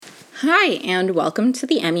Hi, and welcome to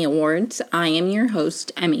the Emmy Awards. I am your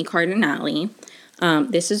host, Emmy Cardinale.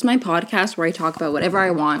 This is my podcast where I talk about whatever I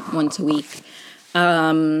want once a week.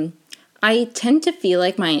 I tend to feel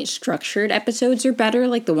like my structured episodes are better,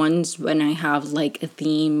 like the ones when I have like a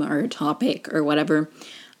theme or a topic or whatever.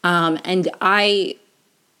 This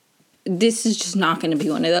is just not going to be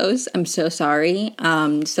one of those. I'm so sorry.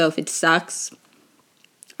 So if it sucks,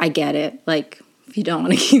 I get it. Like, if you don't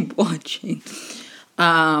want to keep watching.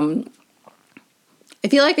 I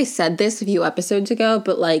feel like I said this a few episodes ago,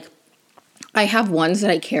 but like I have ones that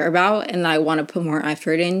I care about and that I want to put more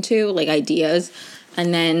effort into, like ideas.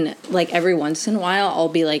 And then like every once in a while, I'll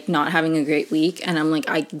be like not having a great week. And I'm like,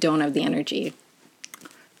 I don't have the energy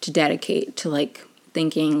to dedicate to like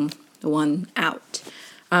thinking the one out.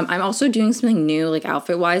 I'm also doing something new, like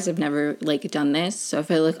outfit wise. I've never like done this. So if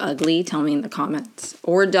I look ugly, tell me in the comments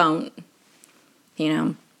or don't,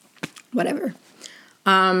 whatever.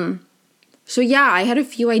 So yeah, I had a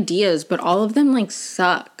few ideas, but all of them like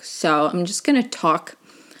suck. So I'm just going to talk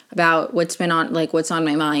about what's on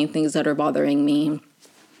my mind, things that are bothering me.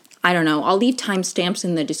 I don't know. I'll leave timestamps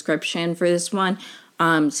in the description for this one,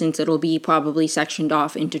 since it'll be probably sectioned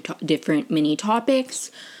off into different mini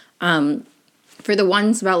topics. For the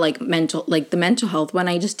ones about like the mental health one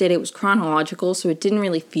I just did, it was chronological, so it didn't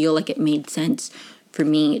really feel like it made sense for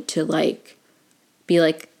me to like be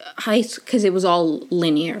like high, because it was all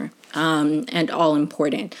linear. And all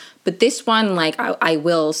important. But this one, like, I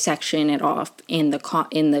will section it off in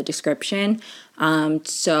the description.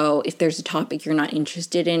 So if there's a topic you're not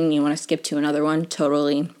interested in, and you want to skip to another one,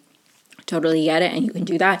 totally get it, and you can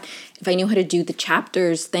do that. If I knew how to do the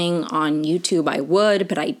chapters thing on YouTube, I would,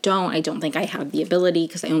 but I don't. I don't think I have the ability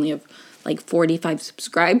because I only have like 45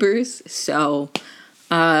 subscribers. So,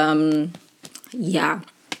 yeah.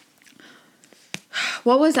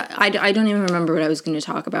 What was that? I don't even remember what I was going to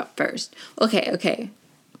talk about first. Okay.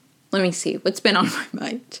 Let me see. What's been on my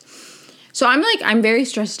mind? So I'm very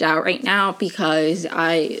stressed out right now because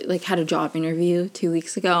I like had a job interview 2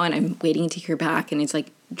 weeks ago and I'm waiting to hear back and it's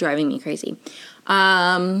like driving me crazy. Yeah,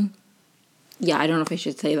 I don't know if I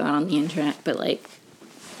should say that on the internet, but like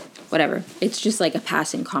whatever. It's just like a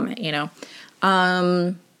passing comment, It's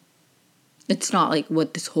not like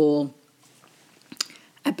what this whole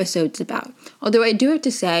episode's about. Although I do have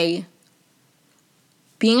to say,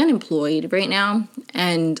 being unemployed right now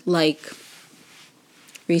and like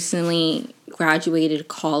recently graduated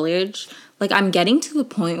college, like I'm getting to the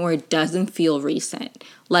point where it doesn't feel recent.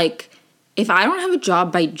 Like if I don't have a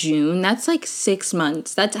job by June, that's like 6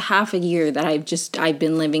 months. That's half a year that I've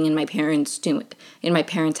been living in my parents'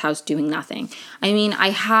 house doing nothing. I mean,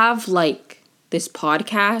 I have like this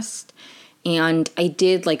podcast. And I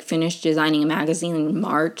did, like, finish designing a magazine in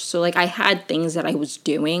March. So, like, I had things that I was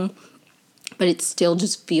doing. But it still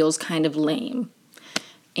just feels kind of lame.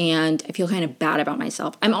 And I feel kind of bad about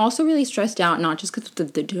myself. I'm also really stressed out, not just because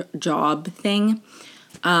of the job thing.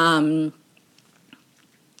 But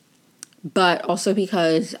also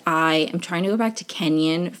because I am trying to go back to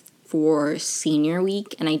Kenyon for senior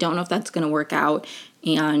week. And I don't know if that's going to work out.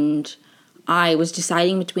 And I was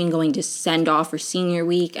deciding between going to send off or senior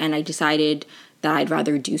week, and I decided that I'd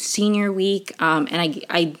rather do senior week. And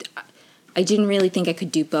I didn't really think I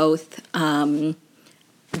could do both.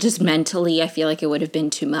 Just mentally, I feel like it would have been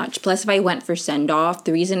too much. Plus, if I went for send off,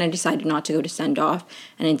 the reason I decided not to go to send off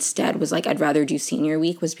and instead was like I'd rather do senior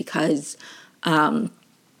week was because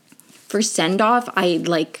for send off,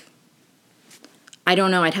 I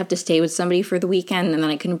don't know, I'd have to stay with somebody for the weekend and then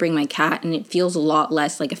I couldn't bring my cat and it feels a lot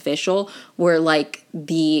less like official, where like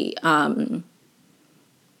the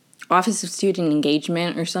Office of Student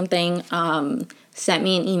Engagement or something sent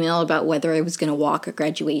me an email about whether I was going to walk at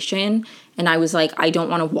graduation. And I was like, I don't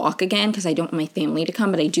want to walk again because I don't want my family to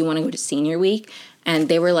come, but I do want to go to senior week. And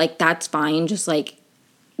they were like, that's fine, just like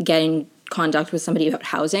get in contact with somebody about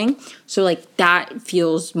housing. So like that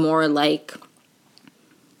feels more like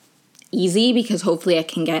easy because hopefully I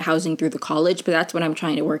can get housing through the college, but that's what I'm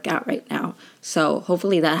trying to work out right now. So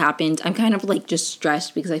hopefully that happens. I'm kind of like just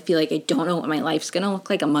stressed because I feel like I don't know what my life's going to look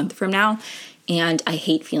like a month from now. And I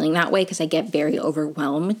hate feeling that way because I get very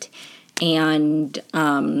overwhelmed. And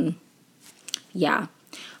yeah.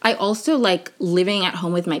 I also like living at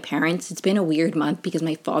home with my parents. It's been a weird month because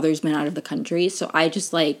my father's been out of the country. So I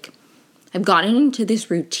just like, I've gotten into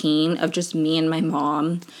this routine of just me and my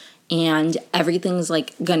mom. And everything's,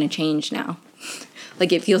 like, gonna change now.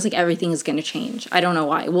 Like, it feels like everything is gonna change. I don't know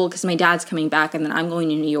why. Well, because my dad's coming back, and then I'm going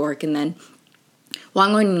to New York, and then... Well,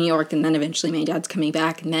 I'm going to New York, and then eventually my dad's coming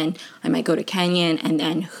back, and then I might go to Kenyon, and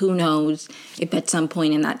then who knows if at some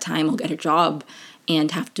point in that time I'll get a job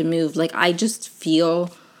and have to move. Like, I just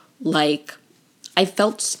feel like, I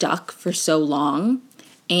felt stuck for so long,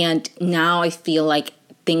 and now I feel like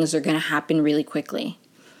things are going to happen really quickly.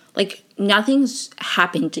 Like, nothing's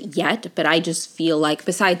happened yet, but I just feel like,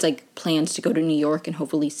 besides, like, plans to go to New York and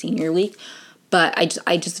hopefully senior week, but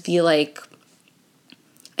I just feel like,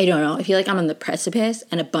 I don't know, I feel like I'm on the precipice,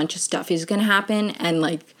 and a bunch of stuff is going to happen, and,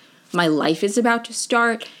 like, my life is about to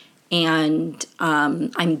start, and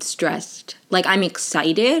I'm stressed. Like, I'm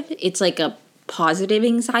excited. It's like a positive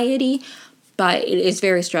anxiety, but it is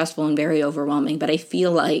very stressful and very overwhelming. But I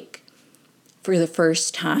feel like for the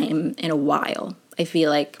first time in a while, I feel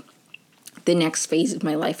like the next phase of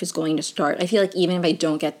my life is going to start. I feel like even if I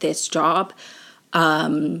don't get this job,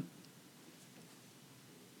 I've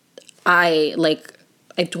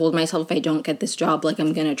told myself if I don't get this job, like,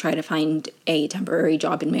 I'm going to try to find a temporary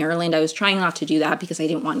job in Maryland. I was trying not to do that because I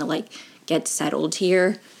didn't want to, like, get settled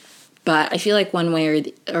here. But I feel like one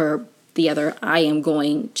way or the other, I am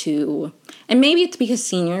going to, and maybe it's because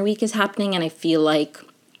senior week is happening, and I feel like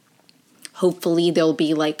hopefully there'll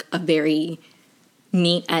be, like, a very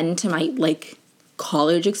neat end to my, like,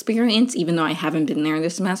 college experience, even though I haven't been there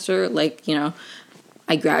this semester. Like, you know,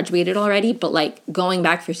 I graduated already, but, like, going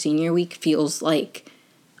back for senior week feels like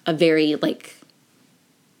a very, like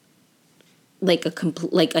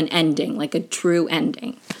an ending, like a true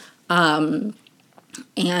ending. And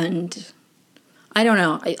I don't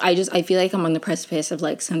know. I feel like I'm on the precipice of,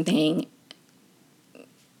 like, something.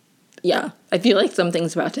 Yeah, I feel like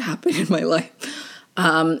something's about to happen in my life.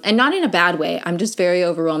 And not in a bad way. I'm just very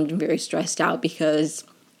overwhelmed and very stressed out because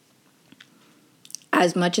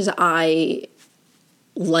as much as I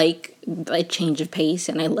like a change of pace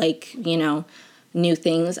and I like, you know, new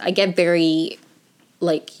things, I get very,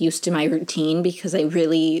 like, used to my routine because I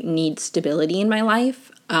really need stability in my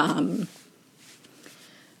life.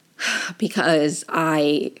 Because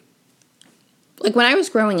I, like, when I was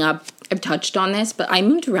growing up, I've touched on this, but I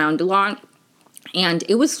moved around a lot, and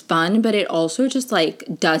it was fun, but it also just, like,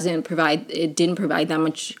 didn't provide that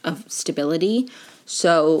much of stability.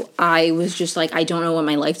 So I was just like, I don't know what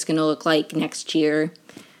my life's gonna look like next year.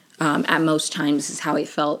 At most times is how I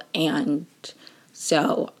felt, and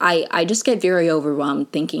so I just get very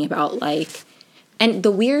overwhelmed thinking about, like, and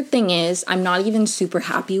the weird thing is, I'm not even super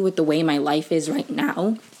happy with the way my life is right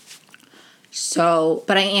now. So,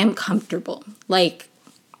 but I am comfortable. Like,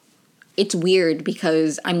 it's weird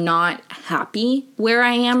because I'm not happy where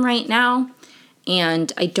I am right now,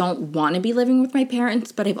 and I don't want to be living with my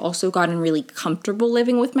parents, but I've also gotten really comfortable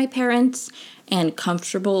living with my parents and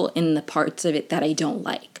comfortable in the parts of it that I don't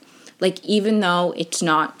like. Like, even though it's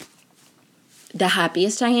not the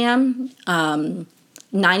happiest I am,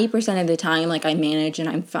 90% of the time, like, I manage and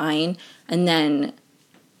I'm fine. And then,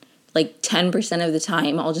 like, 10% of the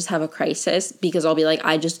time, I'll just have a crisis because I'll be like,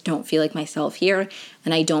 I just don't feel like myself here.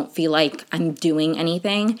 And I don't feel like I'm doing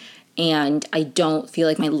anything. And I don't feel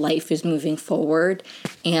like my life is moving forward.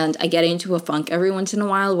 And I get into a funk every once in a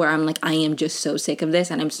while where I'm like, I am just so sick of this.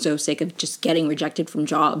 And I'm so sick of just getting rejected from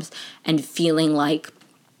jobs and feeling like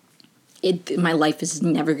my life is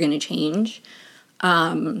never going to change.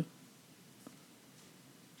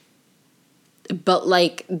 But,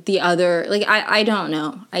 like, the other, like, I don't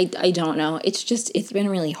know. I don't know. It's been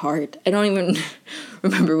really hard. I don't even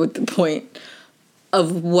remember what the point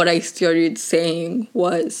of what I started saying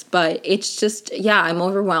was. But it's just, yeah, I'm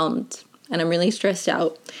overwhelmed. And I'm really stressed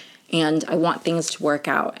out. And I want things to work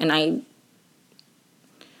out. And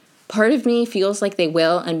part of me feels like they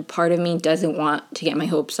will. And part of me doesn't want to get my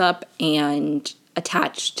hopes up and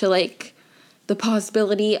attached to, like, the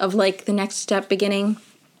possibility of, like, the next step beginning.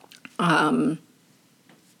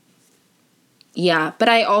 Yeah, but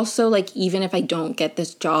I also, like, even if I don't get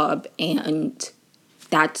this job and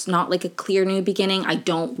that's not, like, a clear new beginning, I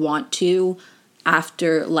don't want to,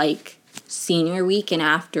 after, like, senior week and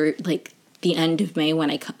after, like, the end of May when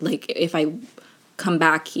if I come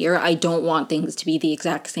back here, I don't want things to be the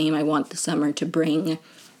exact same. I want the summer to bring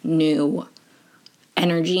new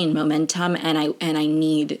energy and momentum, and I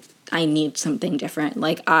need something different.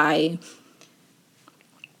 Like, I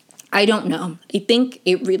don't know. I think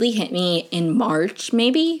it really hit me in March,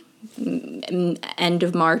 maybe. End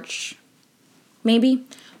of March, maybe.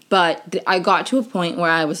 But I got to a point where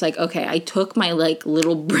I was like, okay, I took my, like,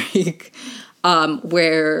 little break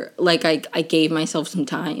where, like, I gave myself some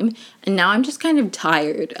time. And now I'm just kind of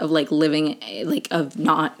tired of, like, living, like, of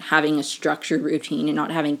not having a structured routine and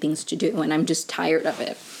not having things to do. And I'm just tired of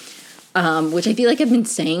it. Which I feel like I've been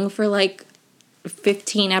saying for, like,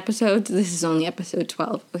 15 episodes. This is only episode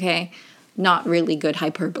 12, okay? Not really good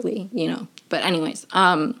hyperbole, you know. But anyways,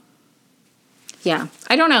 yeah.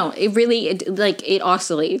 I don't know. It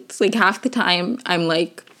oscillates. Like, half the time I'm,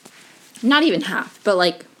 like, not even half, but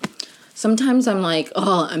like sometimes I'm like,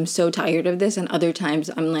 oh, I'm so tired of this. And other times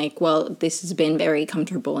I'm like, well, this has been very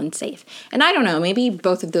comfortable and safe. And I don't know, maybe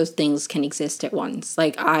both of those things can exist at once.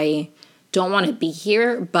 Like, I don't want to be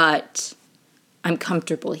here, but I'm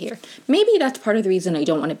comfortable here. Maybe that's part of the reason I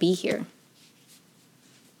don't want to be here.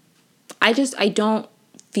 I don't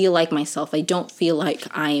feel like myself. I don't feel like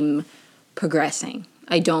I'm progressing.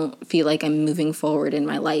 I don't feel like I'm moving forward in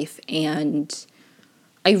my life. And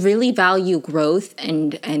I really value growth,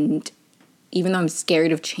 and even though I'm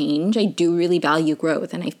scared of change, I do really value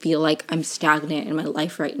growth, and I feel like I'm stagnant in my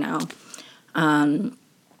life right now.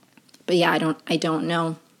 But yeah, I don't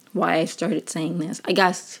know why I started saying this. I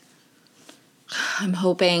guess I'm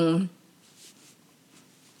hoping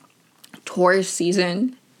Taurus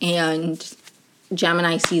season and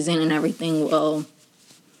Gemini season and everything will...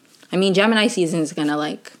 I mean, Gemini season is going to,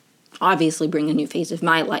 like, obviously bring a new phase of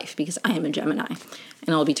my life because I am a Gemini,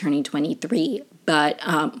 and I'll be turning 23, but,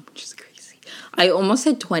 which is crazy. I almost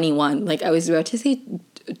said 21. Like, I was about to say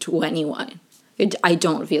 21. I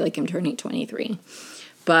don't feel like I'm turning 23.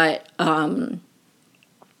 But,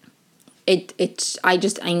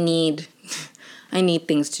 I need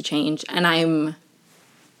things to change, and I'm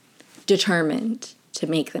determined to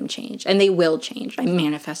make them change, and they will change. I'm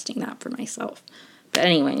manifesting that for myself. But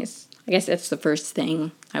anyways, I guess that's the first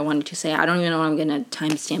thing I wanted to say. I don't even know how I'm going to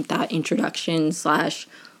timestamp that introduction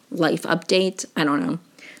 / life update. I don't know.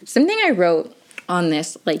 Something I wrote on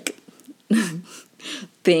this, like,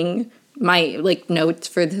 thing, my, like, notes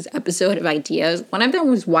for this episode of ideas. One of them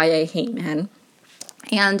was why I hate men.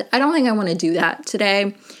 And I don't think I want to do that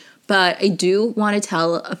today, but I do want to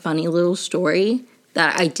tell a funny little story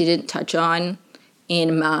that I didn't touch on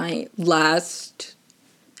in my last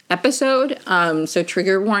episode. So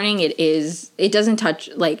trigger warning, it doesn't touch,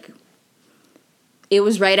 like, it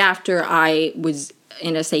was right after I was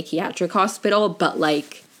in a psychiatric hospital, but,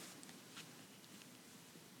 like,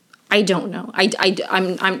 I don't know.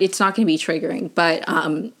 I'm it's not going to be triggering, but,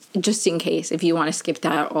 just in case, if you want to skip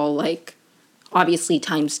that, I'll, like, obviously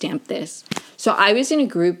timestamp this. So I was in a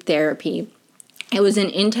group therapy. It was an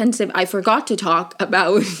intensive, I forgot to talk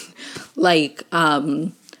about, like,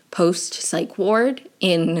 post-psych ward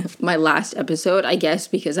in my last episode, I guess,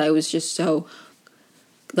 because I was just so,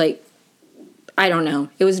 like, I don't know.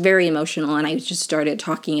 It was very emotional, and I just started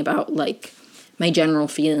talking about, like, my general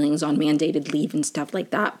feelings on mandated leave and stuff like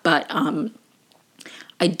that. But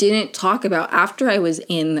I didn't talk about, after I was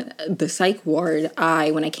in the psych ward,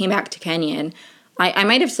 when I came back to Kenyon, I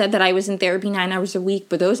might have said that I was in therapy 9 hours a week,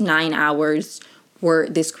 but those 9 hours were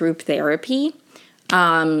this group therapy.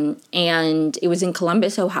 And it was in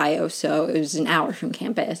Columbus, Ohio, so it was an hour from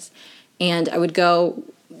campus. And I would go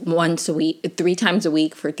once a week, 3 times a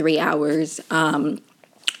week for 3 hours. And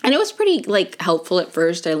it was pretty, like, helpful at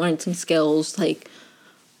first. I learned some skills, like,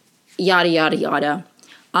 yada, yada, yada.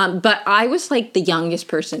 But I was, like, the youngest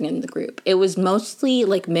person in the group. It was mostly,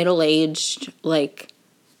 like, middle-aged, like,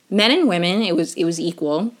 men and women. It was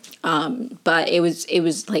equal. But it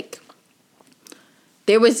was, like,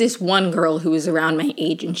 there was this one girl who was around my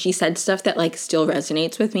age, and she said stuff that, like, still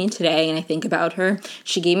resonates with me today, and I think about her.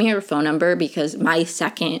 She gave me her phone number because my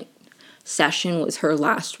second session was her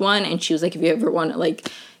last one, and she was like, if you ever want to,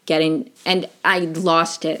 like, get in, and I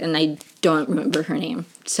lost it, and I don't remember her name,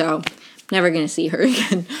 so never gonna see her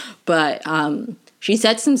again. But she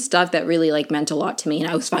said some stuff that really, like, meant a lot to me, and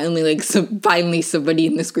I was finally, like, finally somebody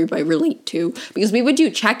in this group I relate to, because we would do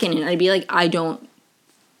check-in, and I'd be like, I don't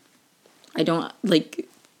like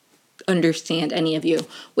understand any of you,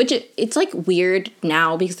 which it's like weird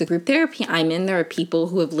now because the group therapy I'm in, there are people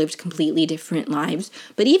who have lived completely different lives,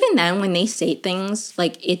 but even then when they say things,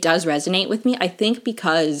 like, it does resonate with me. I think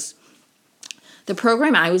because the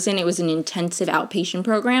program I was in, it was an intensive outpatient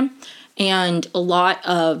program, and a lot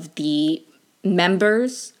of the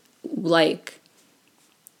members, like,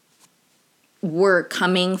 were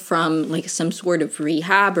coming from, like, some sort of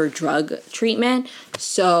rehab or drug treatment.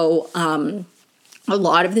 So a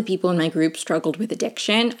lot of the people in my group struggled with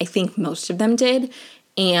addiction. I think most of them did.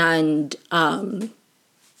 And so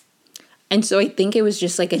I think it was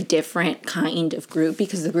just, like, a different kind of group,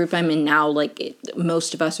 because the group I'm in now, like,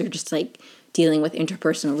 most of us are just, like, dealing with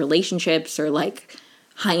interpersonal relationships or, like,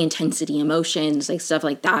 high intensity emotions, like, stuff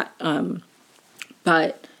like that.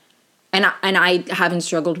 But I haven't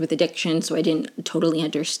struggled with addiction, so I didn't totally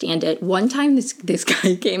understand it. One time this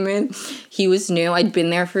guy came in, he was new, I'd been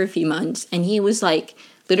there for a few months, and he was like,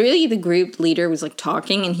 literally the group leader was, like,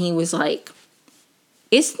 talking, and he was like,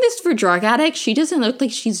 isn't this for drug addicts? She doesn't look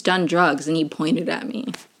like she's done drugs, and he pointed at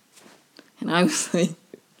me. And I was like,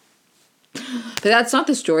 but that's not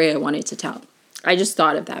the story I wanted to tell. I just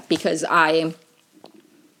thought of that because I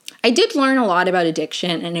did learn a lot about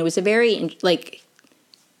addiction, and it was a very, like,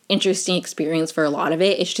 interesting experience for a lot of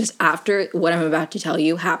it. It's just after what I'm about to tell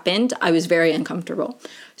you happened, I was very uncomfortable.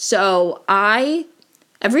 So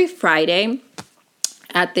every Friday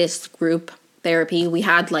at this group therapy, we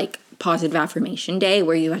had, like, positive affirmation day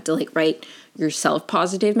where you had to, like, write yourself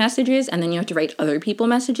positive messages, and then you have to write other people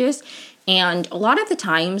messages. And a lot of the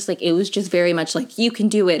times, like, it was just very much like, you can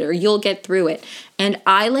do it or you'll get through it. And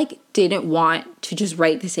I, like, didn't want to just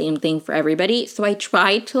write the same thing for everybody. So I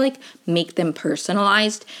tried to, like, make them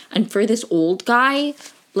personalized. And for this old guy,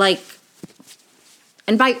 like,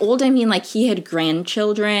 and by old, I mean, like, he had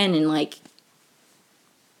grandchildren and, like,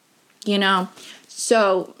 you know.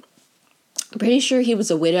 So I'm pretty sure he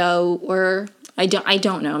was a widow, or I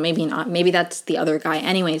don't know. Maybe not. Maybe that's the other guy.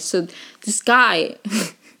 Anyway, so this guy...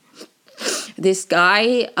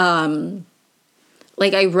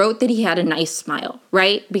 like, I wrote that he had a nice smile,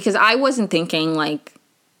 right? Because I wasn't thinking, like,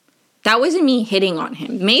 that wasn't me hitting on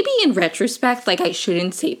him. Maybe in retrospect, like, I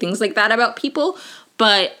shouldn't say things like that about people,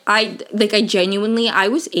 but I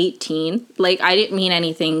was 18. Like, I didn't mean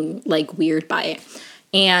anything, like, weird by it.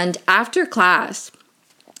 And after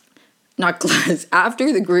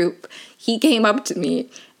after the group, he came up to me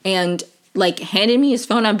and, like, handed me his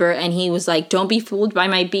phone number, and he was like, don't be fooled by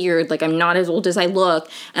my beard. Like, I'm not as old as I look.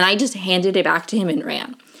 And I just handed it back to him and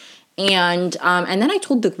ran. And then I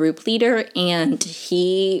told the group leader, and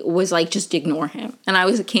he was like, just ignore him. And I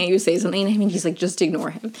was like, can't you say something to him? And he's like, just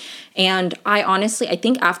ignore him. And I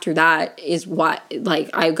think after that is what, like,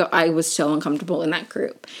 I was so uncomfortable in that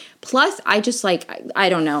group. Plus, I just, like, I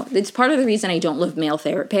don't know. It's part of the reason I don't love male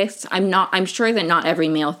therapists. I'm sure that not every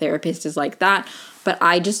male therapist is like that. But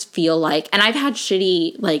I just feel like, and I've had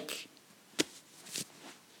shitty, like,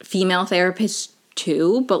 female therapists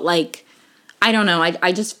too, but, like, I don't know,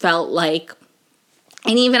 I just felt like,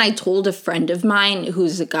 and even I told a friend of mine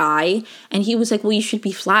who's a guy, and he was like, well, you should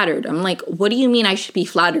be flattered. I'm like, what do you mean I should be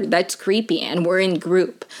flattered? That's creepy, and we're in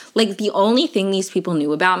group. Like, the only thing these people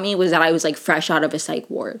knew about me was that I was, like, fresh out of a psych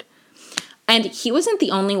ward. And he wasn't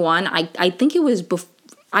the only one. I think it was,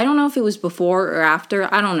 I don't know if it was before or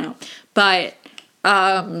after, I don't know. But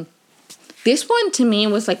this one to me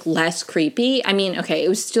was, like, less creepy. I mean, okay, it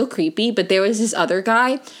was still creepy, but there was this other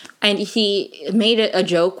guy, and he made a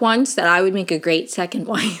joke once that I would make a great second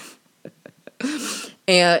wife.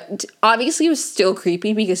 And obviously it was still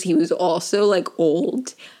creepy because he was also, like,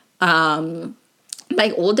 old.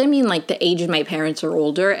 By old, I mean, like, the age of my parents or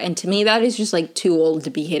older, and to me that is just, like, too old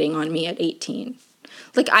to be hitting on me at 18.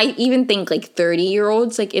 Like, I even think, like,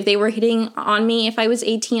 30-year-olds, like, if they were hitting on me if I was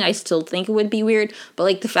 18, I still think it would be weird. But,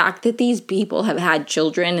 like, the fact that these people have had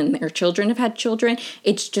children and their children have had children,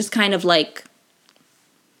 it's just kind of, like,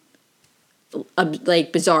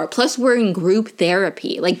 bizarre. Plus, we're in group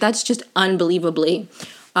therapy. Like, that's just unbelievably.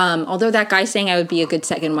 Although that guy saying I would be a good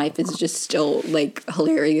second wife is just still, like,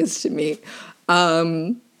 hilarious to me.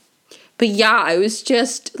 But, yeah, I was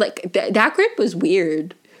just, like, that group was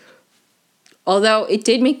weird. Although it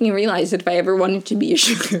did make me realize that if I ever wanted to be a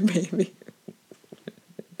sugar baby.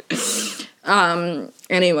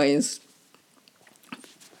 Anyways.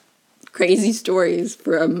 Crazy stories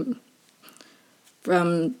from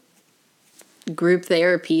group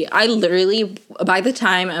therapy. I literally, by the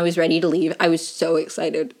time I was ready to leave, I was so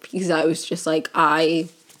excited because I was just like, I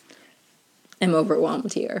am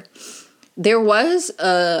overwhelmed here. There was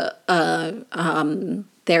a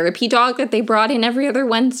therapy dog that they brought in every other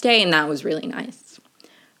Wednesday, and that was really nice.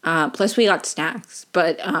 Plus we got snacks,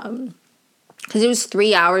 but because it was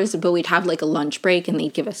 3 hours, but we'd have, like, a lunch break and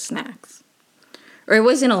they'd give us snacks. Or it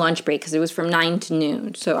wasn't a lunch break because it was from 9 to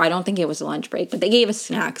noon, so I don't think it was a lunch break, but they gave us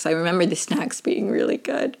snacks. I remember the snacks being really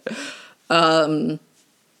good.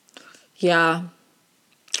 Yeah.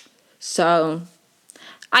 So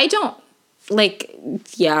I don't, like,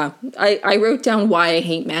 yeah, I wrote down why I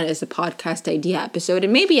hate men as a podcast idea episode,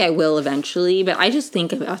 and maybe I will eventually, but I just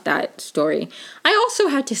think about that story. I also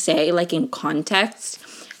had to say, like, in context,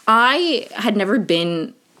 I had never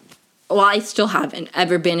been, well, I still haven't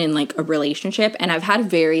ever been in, like, a relationship, and I've had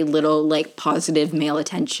very little, like, positive male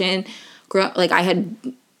attention. Like, I had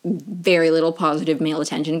very little positive male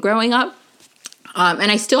attention growing up,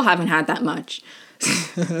 and I still haven't had that much.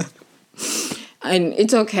 And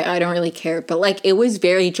it's okay, I don't really care. But, like, it was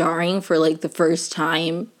very jarring for, like, the first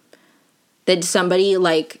time that somebody,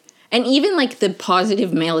 like, and even, like, the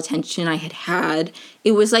positive male attention I had,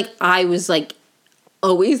 it was, like, I was, like,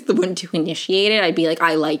 always the one to initiate it. I'd be like,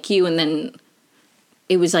 I like you, and then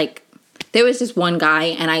it was, like, there was this one guy,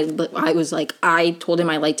 and I was like, I told him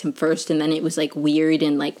I liked him first, and then it was like weird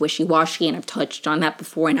and like wishy-washy, and I've touched on that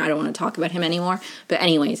before, and I don't want to talk about him anymore. But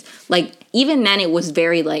anyways, like even then it was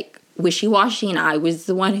very like wishy-washy, and I was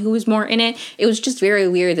the one who was more in it. It was just very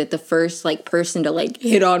weird that the first like person to like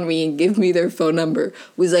hit on me and give me their phone number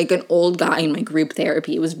was like an old guy in my group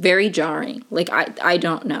therapy. It was very jarring. Like I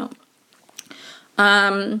don't know.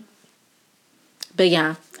 But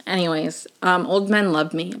yeah. Anyways, old men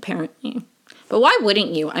love me, apparently. But why wouldn't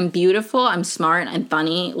you? I'm beautiful, I'm smart, I'm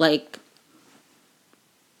funny, like,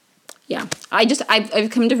 yeah. I've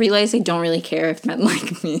come to realize I don't really care if men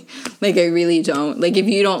like me. Like, I really don't. Like, if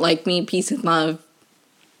you don't like me, peace and love.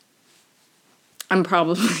 I'm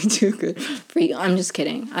probably too good for you. I'm just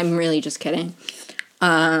kidding. I'm really just kidding.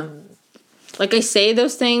 Like, I say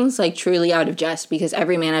those things, like, truly out of jest, because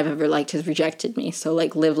every man I've ever liked has rejected me. So,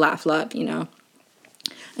 like, live, laugh, love, you know?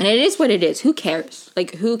 And it is what it is. Who cares?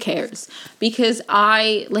 Like, who cares? Because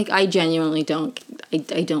I genuinely don't.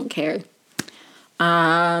 I don't care.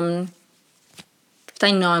 I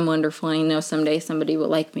know I'm wonderful. I know someday somebody will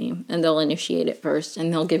like me. And they'll initiate it first.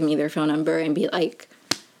 And they'll give me their phone number and be like,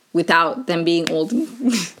 without them being old.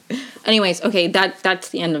 Anyways, okay, that's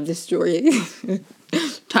the end of this story.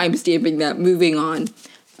 Time stamping that. Moving on.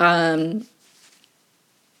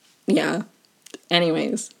 Yeah.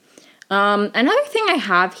 Anyways. Another thing I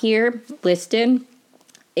have here listed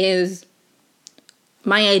is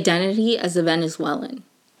my identity as a Venezuelan.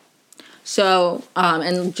 So,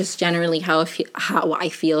 and just generally how I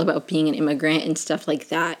feel about being an immigrant and stuff like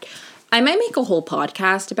that. I might make a whole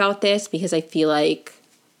podcast about this because I feel like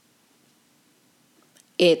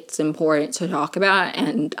it's important to talk about,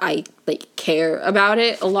 and I like care about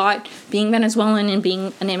it a lot, being Venezuelan and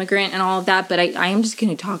being an immigrant and all of that. But I am just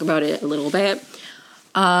going to talk about it a little bit.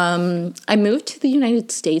 I moved to the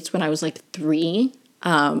United States when I was like 3.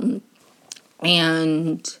 And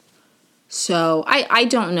so I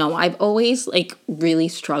don't know. I've always like really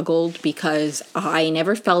struggled because I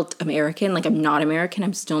never felt American. Like, I'm not American.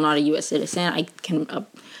 I'm still not a U.S. citizen. I can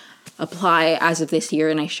apply as of this year,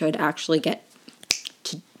 and I should actually get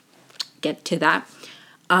to that.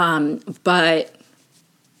 But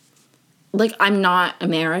like, I'm not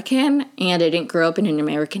American, and I didn't grow up in an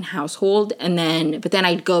American household, but then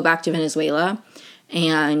I'd go back to Venezuela,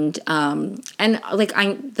 and like,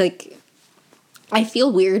 I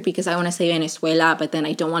feel weird because I want to say Venezuela, but then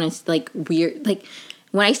I don't want to, like, weird, like,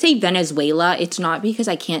 when I say Venezuela, it's not because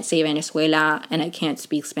I can't say Venezuela and I can't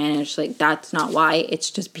speak Spanish, like, that's not why, it's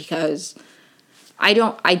just because I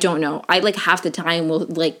don't know, I, like, half the time will,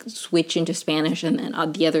 like, switch into Spanish, and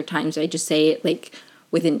then the other times I just say it, like,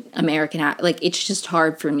 with an American accent. Like, it's just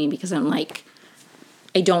hard for me because I'm like,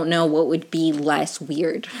 I don't know what would be less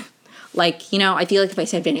weird. Like, you know, I feel like if I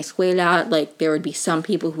said Venezuela, like, there would be some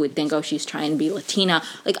people who would think, oh, she's trying to be Latina.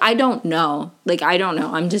 Like, I don't know. Like, I don't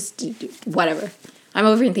know. I'm just, whatever. I'm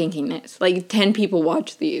overthinking this. Like, 10 people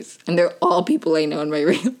watch these, and they're all people I know in my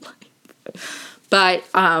real life. But,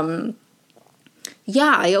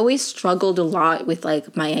 yeah, I always struggled a lot with,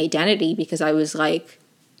 like, my identity because I was like,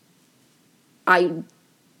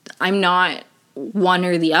 I'm not one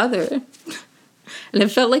or the other. And it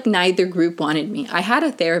felt like neither group wanted me. I had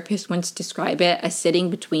a therapist once describe it as sitting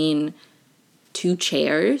between 2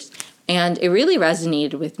 chairs, and it really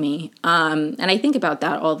resonated with me. And I think about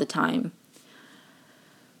that all the time.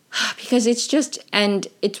 Because it's just, and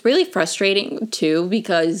it's really frustrating too,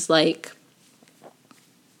 because, like,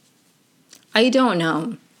 I don't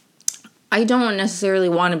know. I don't necessarily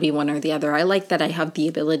want to be one or the other. I like that I have the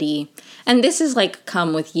ability, and this has, like,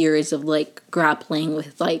 come with years of, like, grappling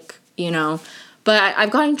with, like, you know, but I've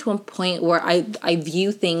gotten to a point where I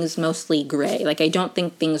view things mostly gray. Like, I don't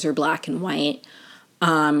think things are black and white,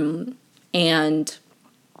 and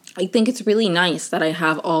I think it's really nice that I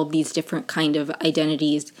have all these different kind of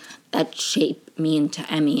identities that shape me into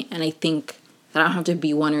Emmy, and I think that I don't have to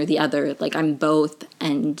be one or the other. Like, I'm both,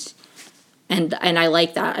 and I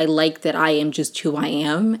like that. I like that I am just who I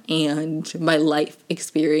am, and my life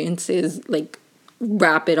experiences, like,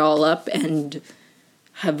 wrap it all up and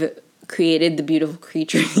have created the beautiful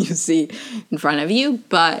creature you see in front of you.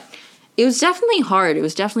 But it was definitely hard. It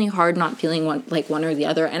was definitely hard not feeling one or the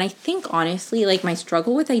other. And I think, honestly, like, my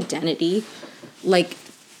struggle with identity, like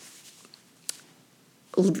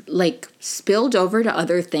spilled over to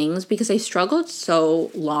other things, because I struggled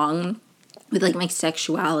so long with, like, my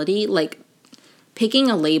sexuality, like,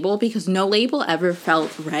 picking a label, because no label ever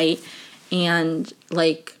felt right. And,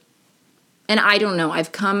 like, and I don't know,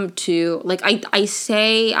 I've come to, like, I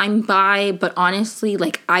say I'm bi, but honestly,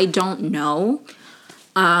 like, I don't know.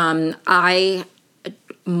 I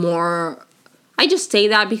I just say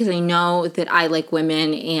that because I know that I like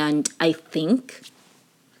women and I think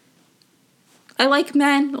I like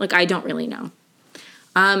men. Like, I don't really know.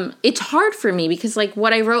 It's hard for me because, like,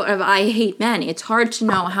 what I wrote of I hate men, it's hard to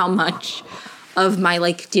know how much of my,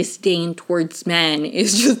 like, disdain towards men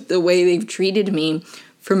is just the way they've treated me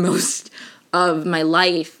for most of my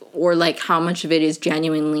life, or, like, how much of it is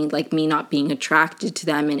genuinely, like, me not being attracted to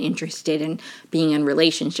them and interested in being in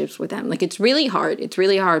relationships with them. Like, it's really hard. It's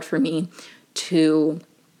really hard for me to,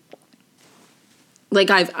 like,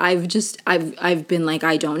 I've been like,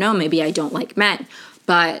 I don't know, maybe I don't like men.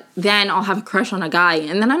 But then I'll have a crush on a guy,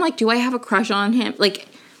 and then I'm like, do I have a crush on him? Like,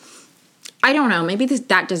 I don't know. Maybe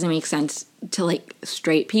that doesn't make sense to, like,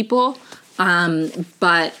 straight people.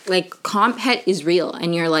 But, like, comp het is real,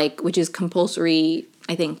 and you're, like, which is compulsory,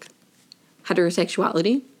 I think,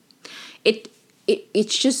 heterosexuality.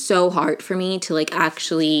 It's just so hard for me to, like,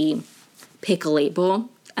 actually pick a label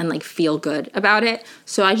and, like, feel good about it.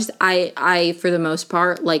 So I for the most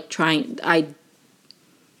part, like,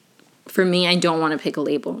 for me, I don't want to pick a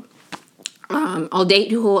label. I'll date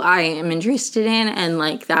who I am interested in, and,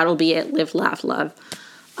 like, that'll be it. Live, laugh, love.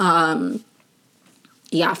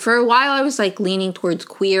 Yeah, for a while I was, like, leaning towards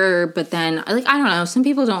queer, but then, like, I don't know, some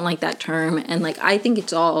people don't like that term, and, like, I think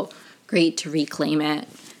it's all great to reclaim it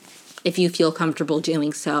if you feel comfortable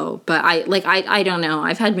doing so. But I don't know.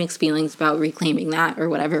 I've had mixed feelings about reclaiming that or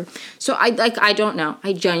whatever. So I don't know.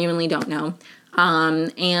 I genuinely don't know.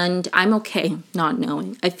 And I'm okay not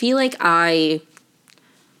knowing. I feel like I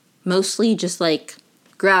mostly just, like,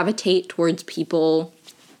 gravitate towards people,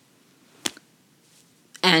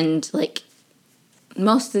 and, like,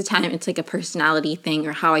 most of the time it's, like, a personality thing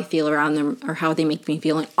or how I feel around them or how they make me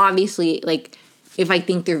feel. And obviously, like, if I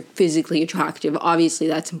think they're physically attractive, obviously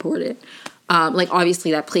that's important. Like,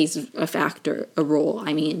 obviously that plays a factor, a role,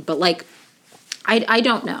 I mean. But, like, I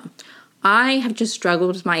don't know. I have just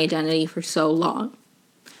struggled with my identity for so long,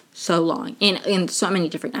 in so many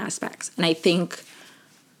different aspects. And I think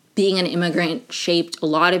being an immigrant shaped a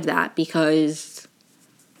lot of that, because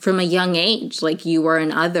from a young age, like, you were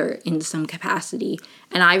an other in some capacity.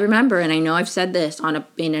 And I remember, and I know I've said this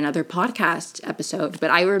in another podcast episode,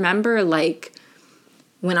 but I remember, like,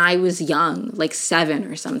 when I was young, like 7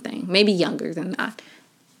 or something, maybe younger than that,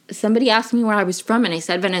 somebody asked me where I was from, and I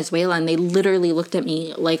said Venezuela, and they literally looked at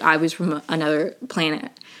me like I was from another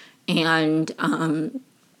planet. And,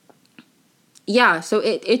 yeah, so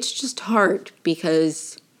it's just hard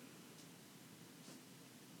because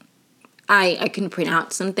I couldn't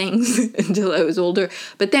pronounce some things until I was older.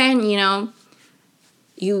 But then, you know,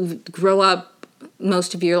 you grow up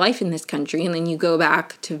most of your life in this country, and then you go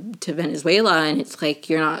back to Venezuela, and it's like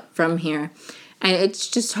you're not from here. And it's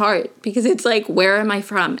just hard because it's like, where am I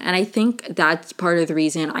from? And I think that's part of the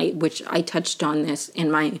reason which I touched on this in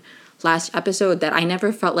my last episode, that I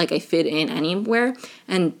never felt like I fit in anywhere.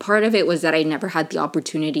 And part of it was that I never had the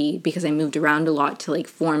opportunity, because I moved around a lot, to, like,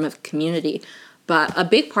 form a community. But a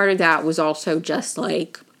big part of that was also just,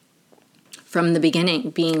 like, from the beginning,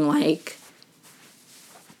 being, like,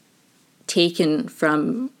 taken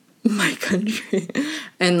from my country.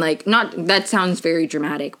 And, like, not, that sounds very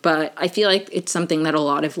dramatic, but I feel like it's something that a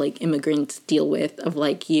lot of, like, immigrants deal with, of,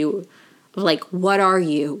 like, what are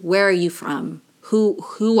you? Where are you from?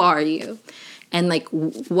 Who are you? And, like,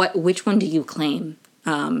 which one do you claim?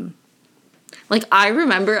 Like, I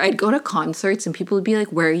remember I'd go to concerts and people would be like,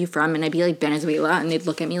 where are you from? And I'd be like, Venezuela. And they'd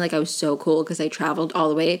look at me like I was so cool because I traveled all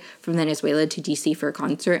the way from Venezuela to DC for a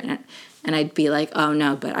concert. And I'd be like, oh,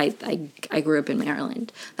 no, but I grew up in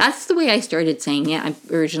Maryland. That's the way I started saying it. I'm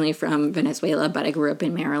originally from Venezuela, but I grew up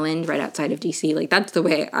in Maryland, right outside of DC. Like, that's the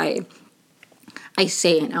way I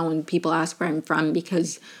say it now when people ask where I'm from.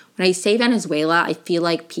 Because when I say Venezuela, I feel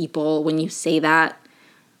like people, when you say that,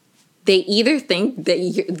 they either think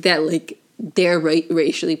that like, they're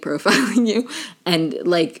racially profiling you, and,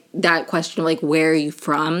 like, that question of, like, where are you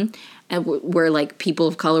from, and where, like, people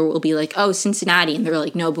of color will be like, oh, Cincinnati, and they're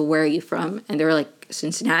like, no, but where are you from? And they're like,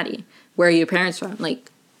 Cincinnati. Where are your parents from? Like,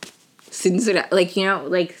 Cincinnati, like, you know,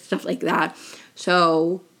 like, stuff like that.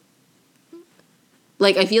 So,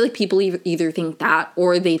 like, I feel like people either think that,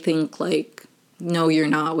 or they think, like, no, you're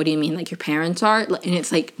not. What do you mean? Like, your parents are? And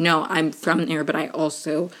it's like, no, I'm from there, but I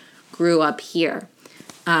also grew up here.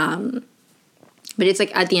 But it's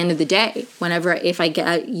like, at the end of the day, if I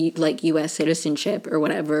get, like, U.S. citizenship or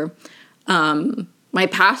whatever, my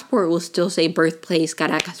passport will still say birthplace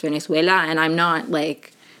Caracas, Venezuela, and I'm not,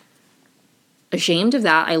 like, ashamed of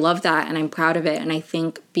that. I love that, and I'm proud of it. And I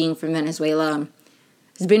think being from Venezuela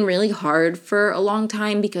has been really hard for a long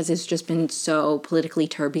time because it's just been so politically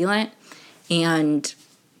turbulent. And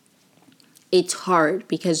it's hard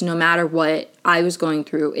because no matter what I was going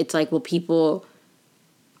through, it's like, well, people,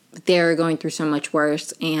 they're going through so much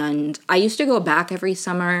worse. And I used to go back every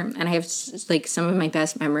summer, and I have like some of my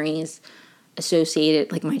best memories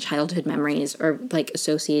associated, like my childhood memories are like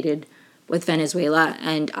associated with Venezuela.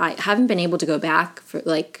 And I haven't been able to go back for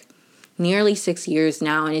like nearly 6 years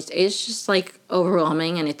now. And it's just like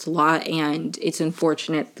overwhelming, and it's a lot, and it's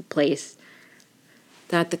unfortunate the place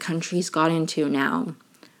that the country's got into now.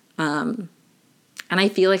 And I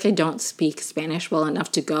feel like I don't speak Spanish well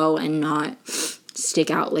enough to go and not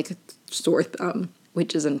stick out like a sore thumb,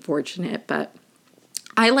 which is unfortunate. But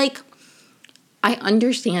I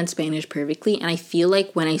understand Spanish perfectly, and I feel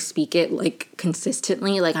like when I speak it like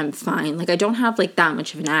consistently, like I'm fine. Like I don't have like that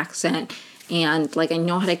much of an accent, and like I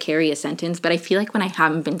know how to carry a sentence, but I feel like when I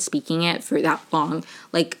haven't been speaking it for that long,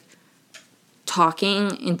 like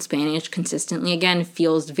talking in Spanish consistently again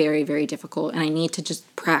feels very, very difficult, and I need to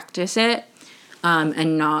just practice it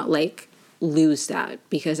and not like lose that,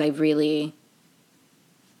 because I really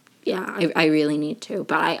need to.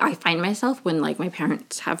 But I find myself when like my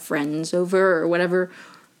parents have friends over or whatever,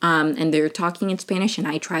 and they're talking in Spanish and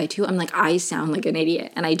I try to, I'm like, I sound like an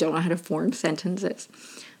idiot and I don't know how to form sentences.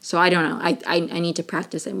 So I don't know. I need to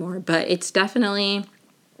practice it more. But it's definitely,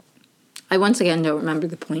 I once again don't remember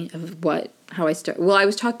the point of how I started. Well, I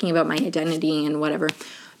was talking about my identity and whatever,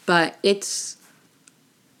 but it's,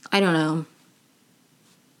 I don't know.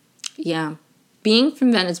 Yeah. Being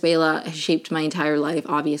from Venezuela has shaped my entire life,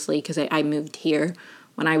 obviously, because I moved here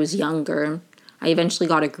when I was younger. I eventually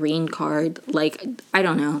got a green card. Like, I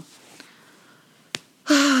don't know.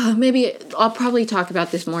 Maybe I'll probably talk about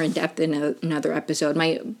this more in depth in another episode.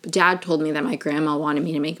 My dad told me that my grandma wanted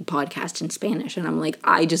me to make a podcast in Spanish, and I'm like,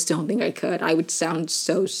 I just don't think I could. I would sound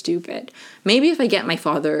so stupid. Maybe if I get my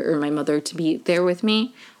father or my mother to be there with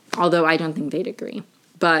me, although I don't think they'd agree.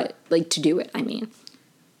 But, like, to do it, I mean.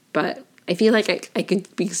 But I feel like I could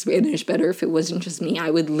speak Spanish better if it wasn't just me. I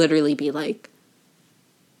would literally be like,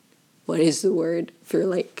 what is the word for,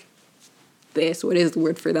 like, this? What is the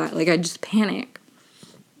word for that? Like, I'd just panic.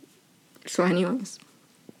 So anyways,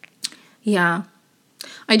 yeah.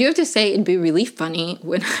 I do have to say it'd be really funny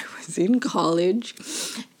when I was in college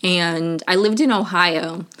and I lived in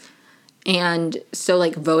Ohio. And so,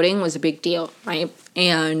 like, voting was a big deal, right?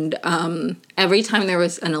 And every time there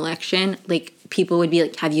was an election, like, people would be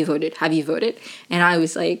like, have you voted? Have you voted? And I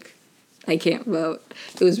was like, I can't vote.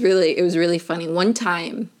 It was really funny. One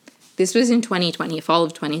time, this was in 2020, fall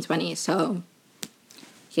of 2020, so,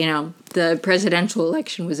 you know, the presidential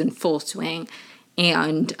election was in full swing.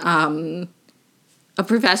 And a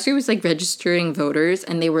professor was, like, registering voters,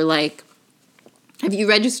 and they were like, have you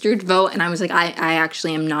registered to vote? And I was like, I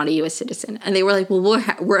actually am not a U.S. citizen. And they were like, well,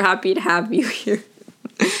 we're happy to have you here.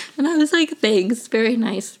 And I was like, thanks. Very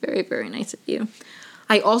nice. Very, very nice of you.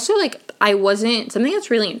 I also, like, something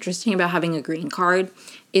that's really interesting about having a green card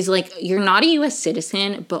is, like, you're not a U.S.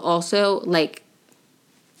 citizen, but also, like,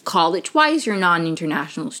 college-wise, you're not an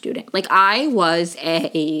international student. Like, I was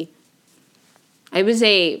a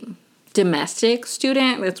domestic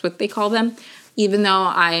student. That's what they call them. Even though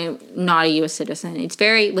I'm not a U.S. citizen. It's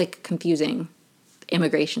very, like, confusing,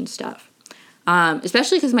 immigration stuff.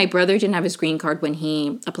 Especially because my brother didn't have his green card when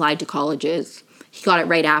he applied to colleges. He got it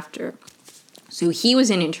right after. So he was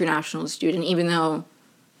an international student, even though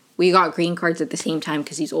we got green cards at the same time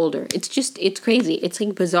because he's older. It's crazy. It's,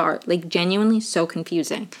 like, bizarre. Like, genuinely so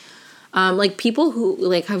confusing. Like, people who,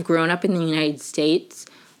 like, have grown up in the United States,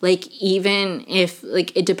 like, even if,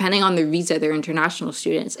 like, depending on their visa, they're international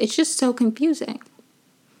students. It's just so confusing.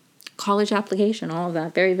 College application, all of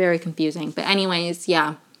that. Very, very confusing. But anyways,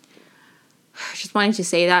 yeah. Just wanted to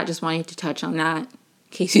say that. Just wanted to touch on that. In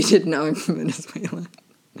case you didn't know, I'm from Venezuela.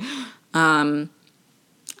 I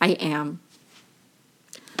am.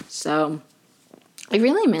 So, I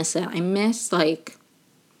really miss it. I miss, like,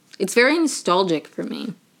 it's very nostalgic for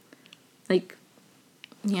me. Like,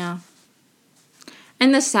 yeah.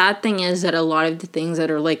 And the sad thing is that a lot of the things that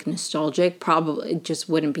are, like, nostalgic probably just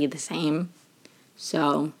wouldn't be the same.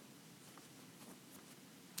 So,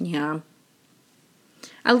 yeah.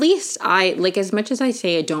 At least as much as I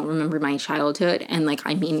say I don't remember my childhood, and, like,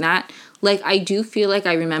 I mean that, like, I do feel like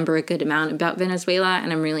I remember a good amount about Venezuela,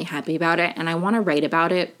 and I'm really happy about it, and I want to write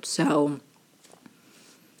about it, so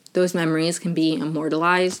those memories can be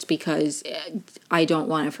immortalized, because I don't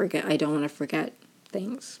want to forget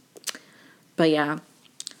things. But, yeah.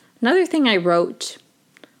 Another thing I wrote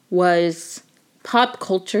was pop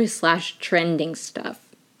culture / trending stuff.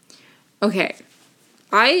 Okay,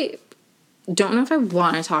 I don't know if I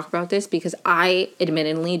want to talk about this because I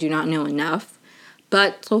admittedly do not know enough,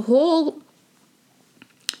 but the whole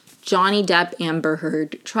Johnny Depp Amber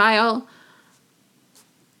Heard trial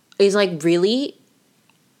is like really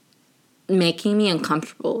making me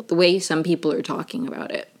uncomfortable the way some people are talking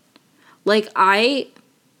about it. Like, I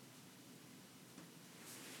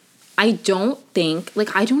don't think,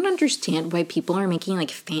 like, I don't understand why people are making, like,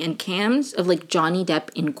 fan cams of, like, Johnny Depp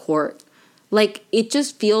in court. Like, it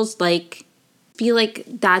just feels like,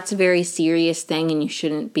 that's a very serious thing and you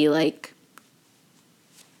shouldn't be, like,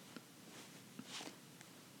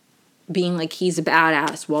 being like he's a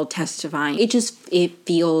badass while testifying. It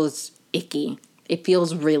feels icky. It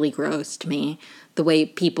feels really gross to me, the way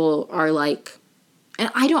people are, like,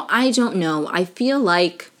 and I don't know. I feel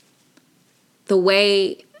like the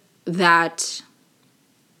way that,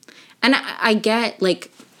 and I get,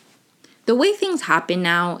 like, the way things happen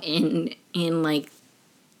now in like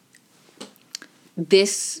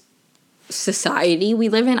this society we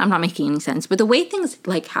live in, I'm not making any sense, but the way things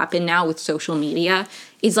like happen now with social media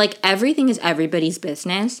is like everything is everybody's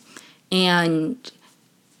business. And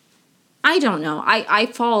I don't know. I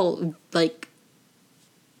fall, like,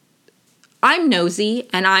 I'm nosy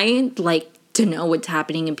and I like to know what's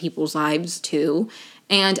happening in people's lives too.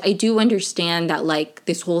 And I do understand that, like,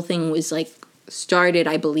 this whole thing was, like, started,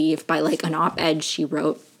 I believe, by, like, an op-ed she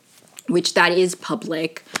wrote, which that is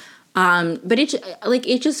public. But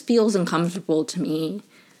it just feels uncomfortable to me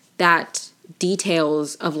that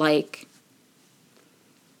details of, like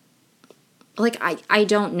I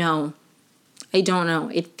don't know. I don't know.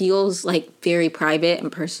 It feels, like, very private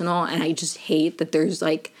and personal, and I just hate that there's,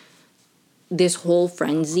 like, this whole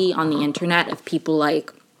frenzy on the internet of people,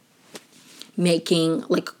 like, making,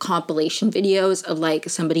 like, compilation videos of, like,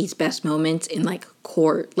 somebody's best moments in, like,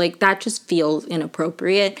 court. Like, that just feels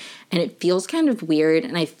inappropriate, and it feels kind of weird,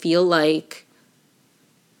 and I feel like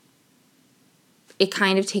it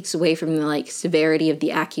kind of takes away from the, like, severity of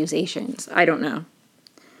the accusations. I don't know.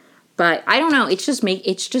 But I don't know, it's just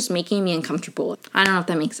making me uncomfortable. I don't know if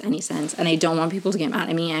that makes any sense, and I don't want people to get mad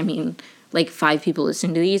at me. I mean, like, 5 people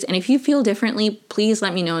listen to these, and if you feel differently, please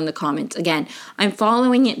let me know in the comments. Again, I'm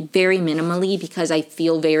following it very minimally because I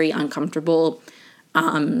feel very uncomfortable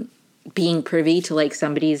being privy to, like,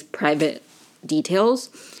 somebody's private details.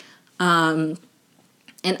 And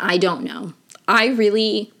I don't know.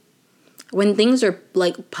 When things are,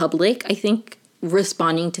 like, public, I think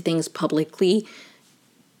responding to things publicly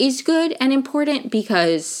is good and important,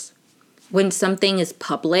 because when something is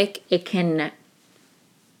public, it can,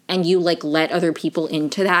 and you, like, let other people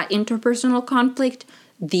into that interpersonal conflict,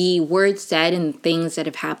 the words said and things that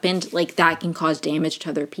have happened, like, that can cause damage to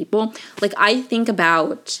other people. Like, I think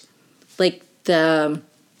about, like, the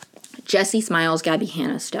Jessie Smiles, Gabby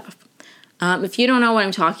Hanna stuff. If you don't know what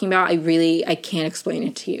I'm talking about, I can't explain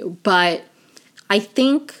it to you. But I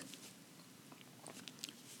think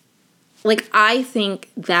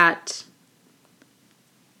that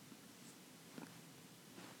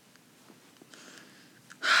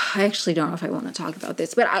I actually don't know if I want to talk about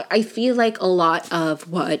this, but I feel like a lot of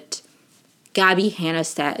what Gabby Hanna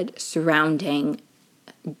said surrounding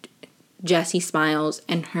Jessie Smiles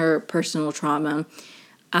and her personal trauma,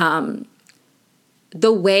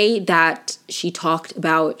 the way that she talked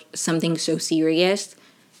about something so serious,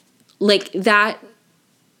 like, that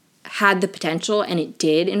had the potential, and it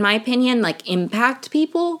did, in my opinion, like, impact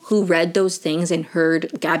people who read those things and heard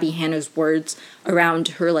Gabby Hanna's words around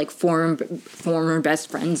her, like, former best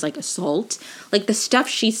friend's, like, assault. Like, the stuff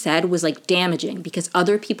she said was, like, damaging because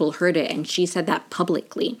other people heard it, and she said that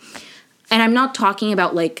publicly. And I'm not talking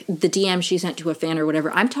about, like, the DM she sent to a fan or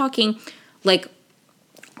whatever. I'm talking, like,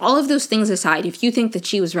 all of those things aside, if you think that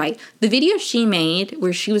she was right, the video she made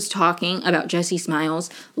where she was talking about Jessie Smiles,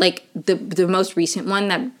 like, the most recent one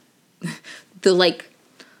that, the, like,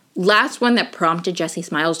 last one that prompted Jessie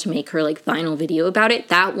Smiles to make her, like, final video about it,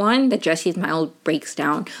 that one that Jessie Smiles breaks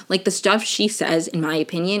down, like, the stuff she says, in my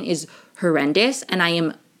opinion, is horrendous, and I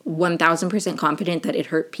am 1000% confident that it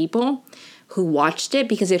hurt people who watched it,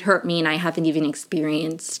 because it hurt me, and I haven't even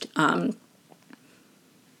experienced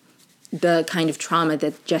the kind of trauma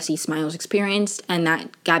that Jessie Smiles experienced and that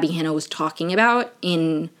Gabby Hanna was talking about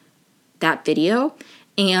in that video.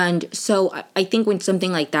 And so I think when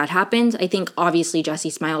something like that happens, I think obviously Jessie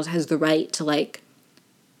Smiles has the right to, like,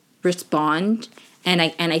 respond, and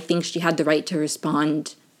I think she had the right to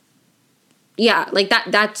respond. Yeah, like,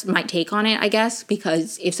 that's my take on it, I guess,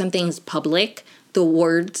 because if something's public, the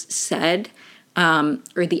words said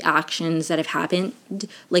or the actions that have happened,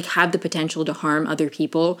 like, have the potential to harm other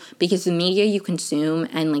people, because the media you consume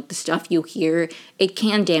and, like, the stuff you hear, it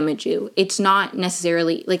can damage you. It's not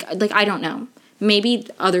necessarily, like I don't know. Maybe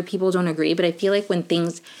other people don't agree, but I feel like when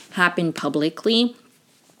things happen publicly,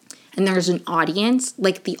 and there's an audience,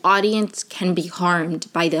 like the audience can be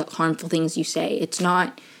harmed by the harmful things you say. It's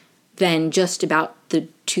not then just about the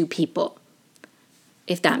two people,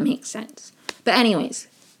 if that makes sense. But anyways,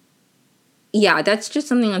 yeah, that's just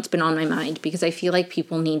something that's been on my mind because I feel like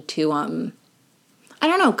people need to, I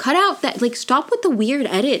don't know, cut out that, like, stop with the weird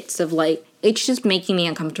edits of, like, it's just making me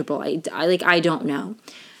uncomfortable. I don't know.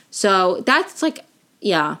 So that's, like,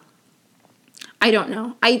 yeah, I don't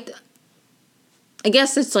know. I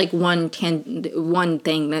guess it's, like, one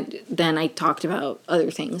thing that then I talked about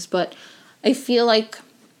other things, but I feel like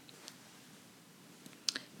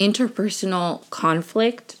interpersonal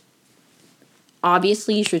conflict,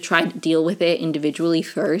 obviously you should try to deal with it individually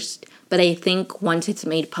first, but I think once it's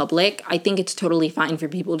made public, I think it's totally fine for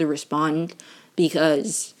people to respond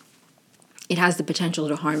because it has the potential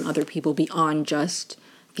to harm other people beyond just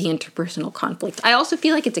the interpersonal conflict. I also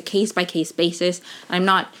feel like it's a case-by-case basis. I'm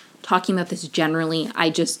not talking about this generally. I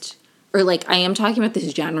am talking about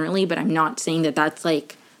this generally, but I'm not saying that that's,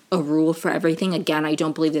 like, a rule for everything. Again, I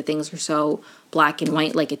don't believe that things are so black and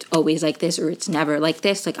white, like it's always like this or it's never like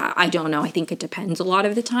this. Like, I don't know. I think it depends a lot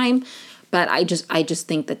of the time. But I just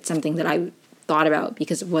think that's something that I thought about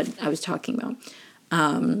because of what I was talking about.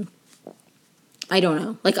 I don't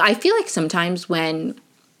know. Like, I feel like sometimes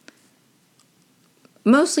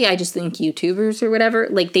mostly I just think YouTubers or whatever,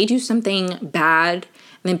 like, they do something bad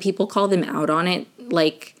and then people call them out on it.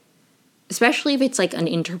 Like, especially if it's, like, an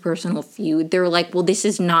interpersonal feud, they're like, well, this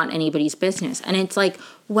is not anybody's business. And it's like,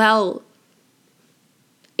 well,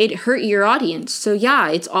 it hurt your audience. So, yeah,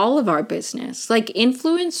 it's all of our business. Like,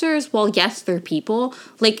 influencers, well, yes, they're people.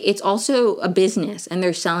 Like, it's also a business, and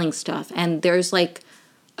they're selling stuff. And there's, like,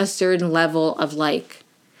 a certain level of, like,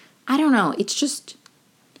 I don't know. It's just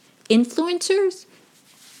influencers.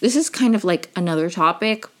 This is kind of, like, another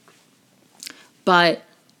topic. But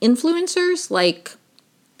influencers, like,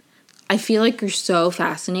 I feel like are so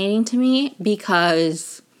fascinating to me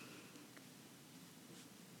because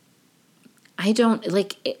I don't,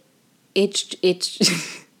 like, it's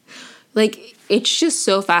like, it's just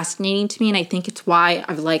so fascinating to me, and I think it's why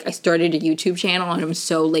I started a YouTube channel, and I'm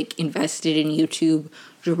so, like, invested in YouTube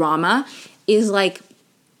drama, is, like,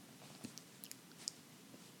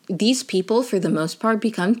 these people, for the most part,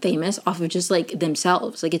 become famous off of just, like,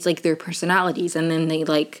 themselves. Like, it's, like, their personalities, and then they,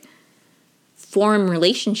 like, form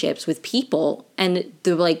relationships with people, and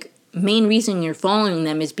the, like, main reason you're following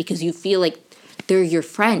them is because you feel like they're your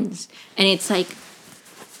friends. And it's, like,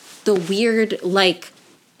 the weird, like,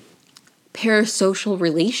 parasocial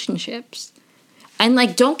relationships. And,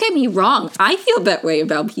 like, don't get me wrong, I feel that way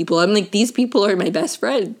about people. I'm like, these people are my best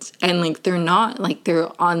friends. And, like, they're not. Like, they're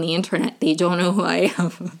on the internet. They don't know who I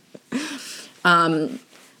am.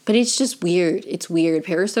 But it's just weird. It's weird.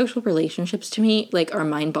 Parasocial relationships, to me, like, are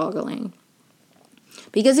mind-boggling.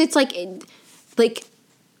 Because it's, like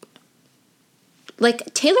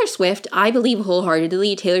Taylor Swift, I believe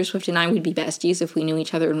wholeheartedly Taylor Swift and I would be besties if we knew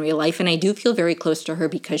each other in real life. And I do feel very close to her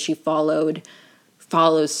because she follows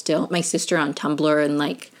still my sister on Tumblr, and,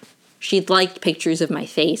 like, she'd liked pictures of my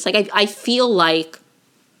face. Like, I feel like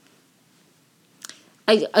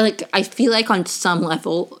I feel like on some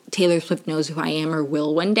level Taylor Swift knows who I am or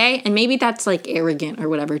will one day. And maybe that's, like, arrogant or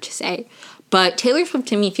whatever to say. But Taylor Swift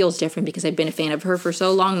to me feels different because I've been a fan of her for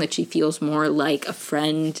so long that she feels more like a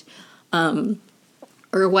friend,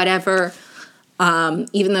 or whatever.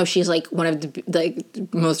 Even though she's, like, one of the,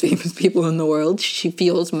 like, most famous people in the world, she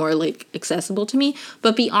feels more, like, accessible to me.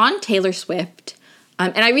 But beyond Taylor Swift,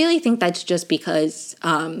 and I really think that's just because,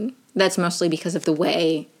 that's mostly because of the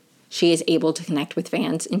way she is able to connect with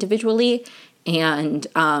fans individually. And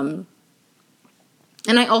I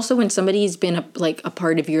also, when somebody's been a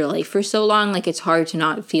part of your life for so long, like, it's hard to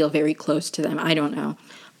not feel very close to them. I don't know.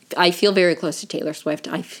 I feel very close to Taylor Swift.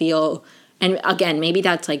 I feel, and again, maybe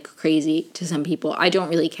that's, like, crazy to some people. I don't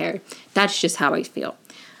really care. That's just how I feel.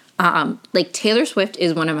 Like, Taylor Swift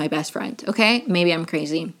is one of my best friends, okay? Maybe I'm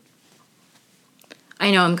crazy.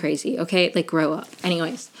 I know I'm crazy, okay? Like, grow up.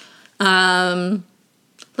 Anyways.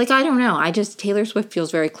 Like, I don't know. Taylor Swift feels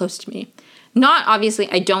very close to me. Not, obviously,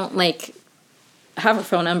 I don't, like, have her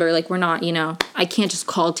phone number. Like, we're not, I can't just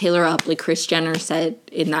call Taylor up like Kris Jenner said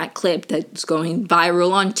in that clip that's going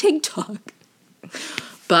viral on TikTok.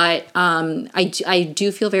 But I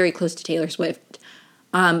do feel very close to Taylor Swift.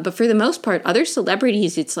 But for the most part, other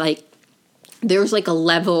celebrities, it's like there's, like, a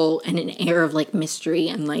level and an air of, like, mystery,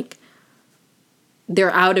 and, like,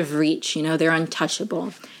 they're out of reach, they're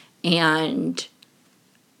untouchable. And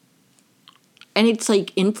it's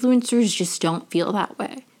like influencers just don't feel that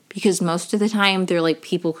way. Because most of the time, they're, like,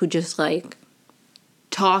 people who just, like,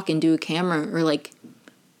 talk and do a camera or, like,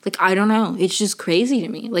 Like, I don't know. It's just crazy to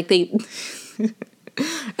me. Like, they...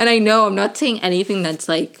 And I know I'm not saying anything that's,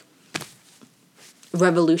 like,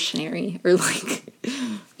 revolutionary or, like,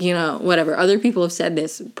 you know, whatever. Other people have said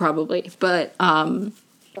this, probably. But, I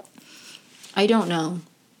don't know.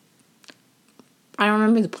 I don't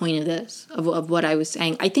remember the point of this, of what I was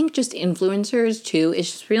saying. I think just influencers, too,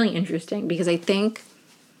 is just really interesting because I think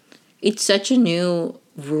it's such a new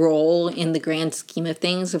role in the grand scheme of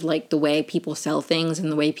things, of, like, the way people sell things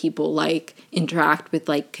and the way people, like, interact with,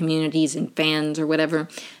 like, communities and fans or whatever,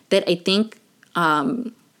 that I think,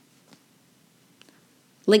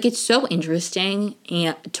 like, it's so interesting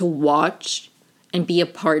to watch and be a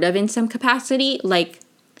part of in some capacity, like,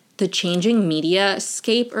 the changing media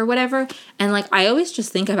scape or whatever. And, like, I always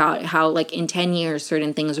just think about how, like, in 10 years,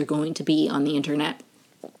 certain things are going to be on the internet.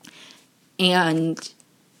 And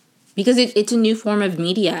because it's a new form of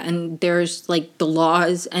media, and there's, like, the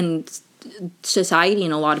laws and society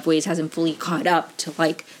in a lot of ways hasn't fully caught up to,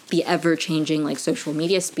 like, the ever-changing, like, social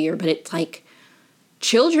media sphere. But it's, like,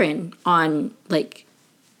 children on, like,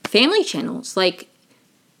 family channels, like,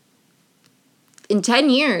 in 10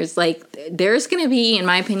 years, like, there's going to be, in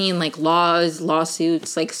my opinion, like, laws,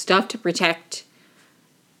 lawsuits, like, stuff to protect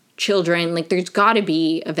children. Like, there's got to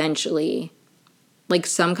be eventually, like,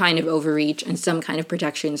 some kind of overreach and some kind of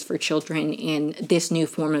protections for children in this new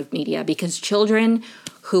form of media. Because children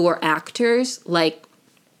who are actors, like,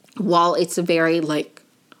 while it's a very, like,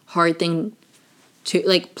 hard thing to,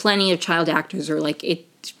 like, plenty of child actors are, like,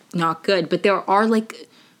 it's not good. But there are, like,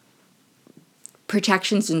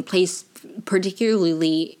 protections in place,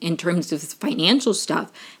 particularly in terms of financial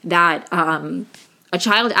stuff, that a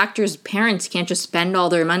child actor's parents can't just spend all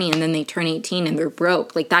their money and then they turn 18 and they're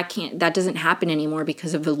broke. Like, that doesn't happen anymore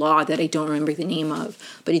because of a law that I don't remember the name of,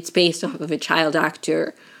 but it's based off of a child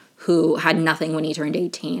actor who had nothing when he turned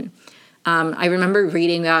 18. I remember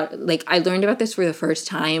reading about, like, I learned about this for the first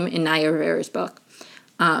time in Naya Rivera's book.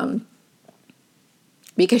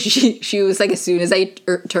 Because she was like, as soon as I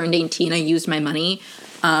turned 18, I used my money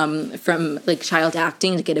from, like, child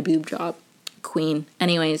acting to get a boob job. Queen.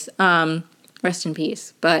 Anyways, rest in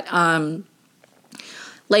peace. But,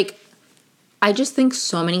 like, I just think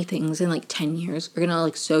so many things in, like, 10 years are gonna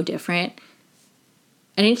look so different.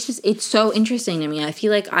 And it's so interesting to me. I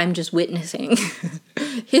feel like I'm just witnessing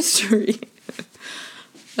history.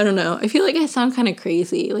 I don't know. I feel like I sound kind of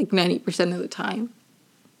crazy, like, 90% of the time.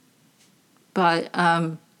 But,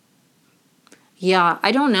 yeah,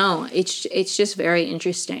 I don't know. It's just very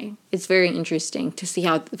interesting. It's very interesting to see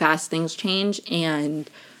how fast things change and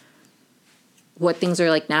what things are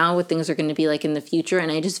like now, what things are going to be like in the future.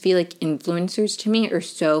 And I just feel like influencers to me are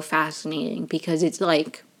so fascinating because it's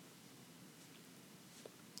like,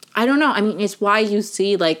 I don't know. I mean, it's why you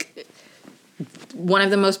see, like, one of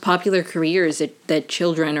the most popular careers that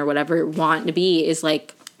children or whatever want to be is,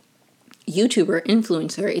 like, YouTuber,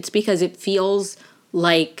 influencer. It's because it feels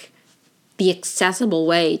like the accessible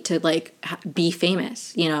way to, like, be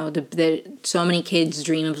famous. You know, so many kids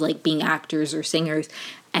dream of, like, being actors or singers,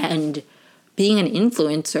 and being an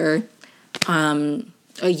influencer, a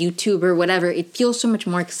YouTuber, whatever, it feels so much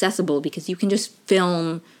more accessible because you can just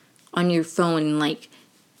film on your phone and, like,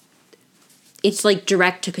 it's, like,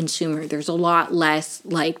 direct to consumer. There's a lot less,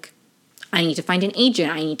 like, I need to find an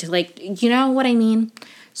agent. I need to, like, you know what I mean?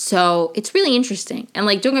 So it's really interesting. And,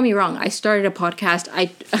 like, don't get me wrong. I started a podcast.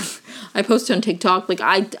 I posted on TikTok. Like,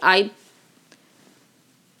 I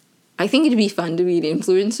think it'd be fun to be an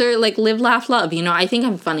influencer. Like, live, laugh, love. You know, I think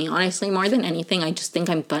I'm funny. Honestly, more than anything, I just think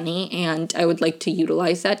I'm funny. And I would like to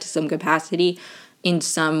utilize that to some capacity in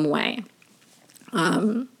some way.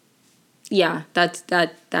 Yeah, that's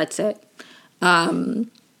it.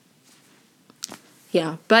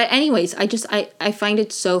 Yeah. But anyways, I find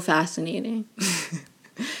it so fascinating.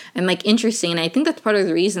 And, like, interesting. And I think that's part of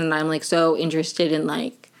the reason that I'm, like, so interested in,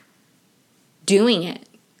 like, doing it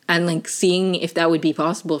and, like, seeing if that would be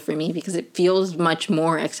possible for me, because it feels much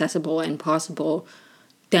more accessible and possible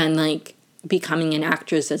than, like, becoming an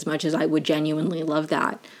actress, as much as I would genuinely love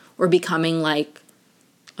that, or becoming, like,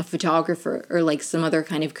 a photographer or, like, some other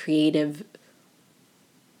kind of creative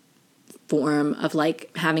form of,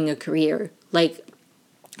 like, having a career. Like,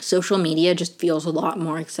 social media just feels a lot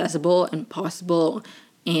more accessible and possible.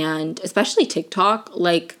 And especially TikTok,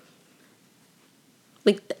 like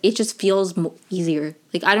it just feels easier.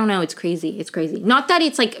 Like, I don't know, it's crazy. It's crazy. Not that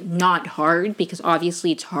it's, like, not hard, because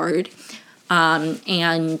obviously it's hard.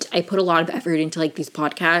 And I put a lot of effort into, like, these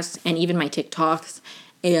podcasts and even my TikToks.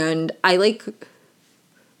 And I, like,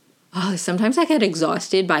 sometimes I get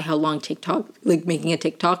exhausted by how long TikTok, like, making a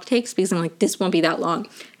TikTok takes, because I'm like, this won't be that long.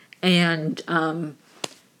 And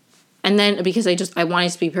And then because I want it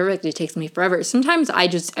to be perfect, it takes me forever. Sometimes I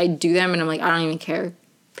do them and I'm like, I don't even care.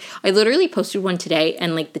 I literally posted one today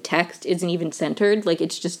and like the text isn't even centered. Like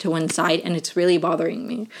it's just to one side and it's really bothering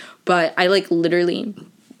me. But I like literally,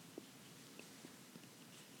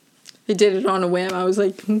 I did it on a whim. I was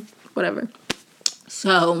like, whatever.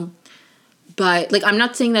 So, but like, I'm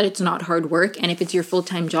not saying that it's not hard work. And if it's your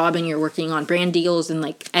full-time job and you're working on brand deals and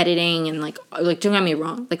like editing and like don't get me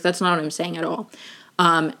wrong. Like that's not what I'm saying at all.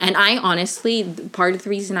 And I honestly, part of the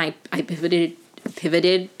reason I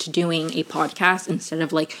pivoted to doing a podcast instead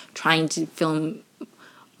of like trying to film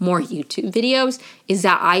more YouTube videos is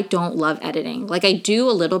that I don't love editing. Like I do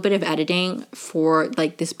a little bit of editing for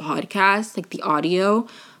like this podcast, like the audio,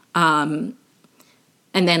 and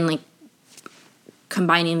then like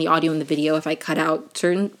combining the audio and the video if I cut out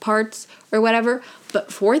certain parts or whatever.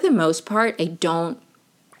 But for the most part, I don't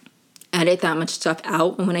edit that much stuff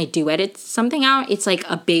out. And when I do edit something out, it's like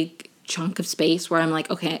a big chunk of space where I'm like,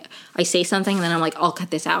 okay, I say something and then I'm like, I'll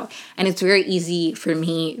cut this out. And it's very easy for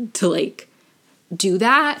me to like do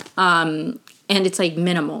that. And it's like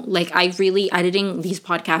minimal. Like editing these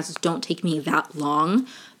podcasts don't take me that long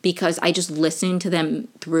because I just listen to them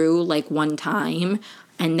through like one time.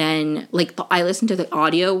 And then like I listen to the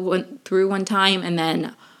audio through one time and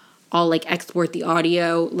then I'll like export the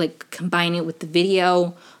audio, like combine it with the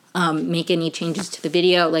video, make any changes to the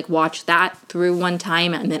video, like watch that through one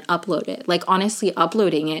time and then upload it. Like honestly,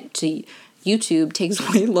 uploading it to YouTube takes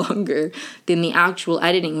way longer than the actual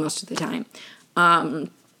editing most of the time.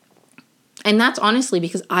 And that's honestly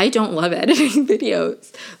because I don't love editing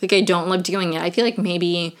videos. Like I don't love doing it. I feel like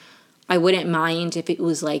maybe I wouldn't mind if it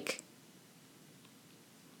was like,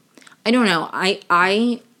 I don't know.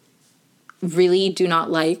 I really do not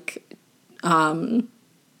like, I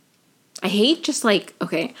hate just like,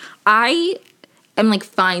 okay, I am like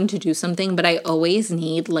fine to do something, but I always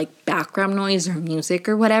need like background noise or music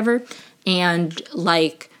or whatever. And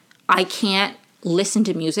like, I can't listen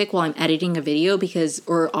to music while I'm editing a video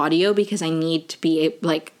or audio because I need to be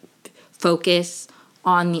like focus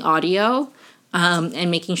on the audio and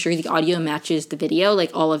making sure the audio matches the video,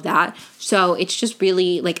 like all of that. So it's just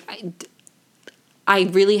really like, I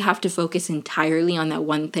really have to focus entirely on that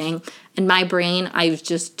one thing. And my brain,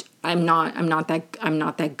 I'm not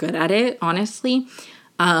that good at it, honestly.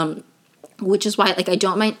 Which is why like I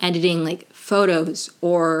don't mind editing like photos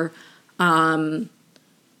or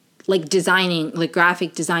like designing, like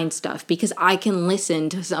graphic design stuff because I can listen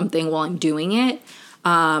to something while I'm doing it.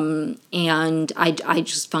 And I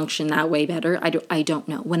just function that way better. I don't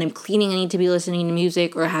know. When I'm cleaning, I need to be listening to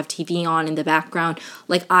music or have TV on in the background.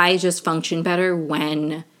 Like I just function better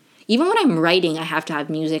even when I'm writing, I have to have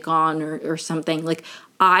music on or something. Like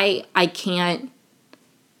I can't,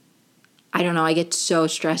 I don't know. I get so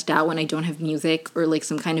stressed out when I don't have music or like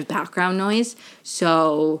some kind of background noise.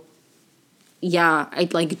 So yeah, I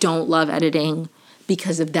like don't love editing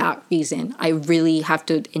because of that reason. I really have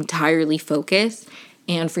to entirely focus.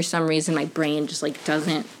 And for some reason, my brain just like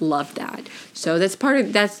doesn't love that. So that's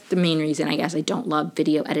the main reason I guess I don't love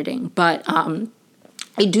video editing. But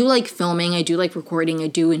I do like filming. I do like recording. I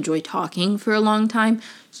do enjoy talking for a long time.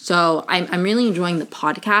 So I'm really enjoying the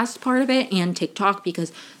podcast part of it and TikTok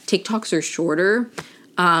because TikToks are shorter.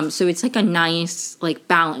 So it's like a nice like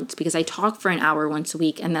balance because I talk for an hour once a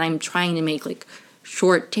week and then I'm trying to make like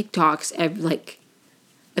short TikToks like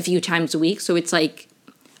a few times a week. So it's like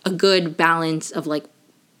a good balance of like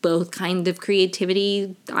both kind of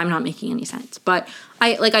creativity. I'm not making any sense, but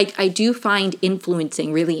I do find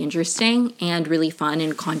influencing really interesting and really fun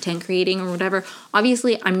and content creating or whatever.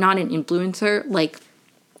 Obviously, I'm not an influencer. Like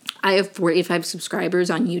I have 45 subscribers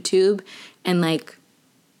on YouTube and like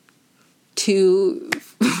 2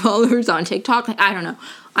 followers on TikTok. Like, I don't know.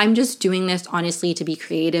 I'm just doing this honestly to be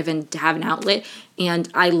creative and to have an outlet. And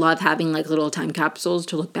I love having like little time capsules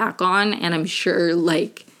to look back on. And I'm sure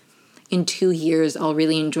like in 2 years, I'll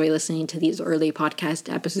really enjoy listening to these early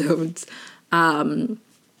podcast episodes.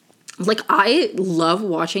 Like I love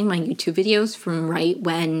watching my YouTube videos from right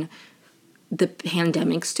when the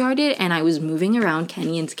pandemic started and I was moving around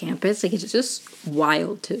Kenyon's campus. Like it's just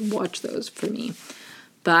wild to watch those for me.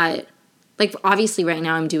 But like obviously right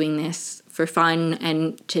now I'm doing this for fun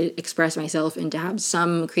and to express myself and to have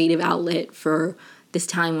some creative outlet for this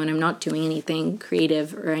time when I'm not doing anything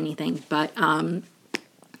creative or anything. But I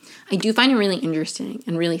do find it really interesting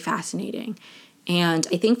and really fascinating. And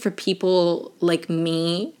I think for people like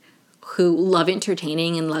me who love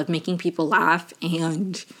entertaining and love making people laugh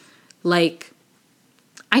and like,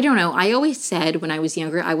 I don't know, I always said when I was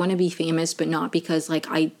younger, I want to be famous, but not because like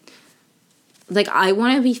I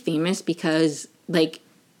want to be famous because like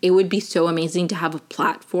it would be so amazing to have a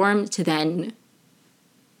platform to then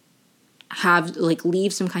have, like,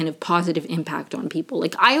 leave some kind of positive impact on people.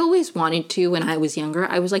 Like, I always wanted to, when I was younger,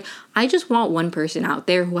 I was like, I just want one person out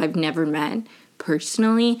there who I've never met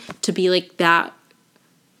personally to be like, that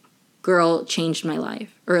girl changed my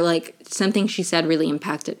life, or like something she said really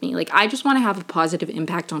impacted me. Like, I just want to have a positive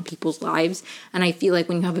impact on people's lives. And I feel like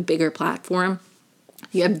when you have a bigger platform,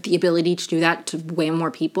 you have the ability to do that to way more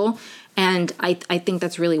people. And I think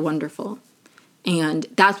that's really wonderful. And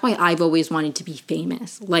that's why I've always wanted to be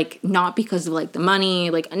famous. Like, not because of, like, the money,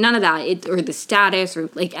 like, none of that, or the status, or,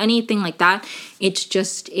 like, anything like that. It's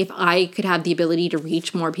just, if I could have the ability to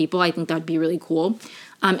reach more people, I think that'd be really cool.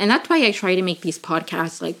 And that's why I try to make these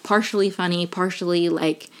podcasts, like, partially funny, partially,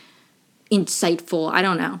 like, insightful. I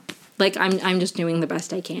don't know. Like, I'm just doing the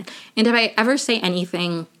best I can. And if I ever say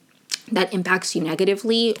anything that impacts you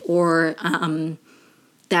negatively, or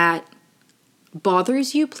that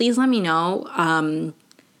bothers you, please let me know.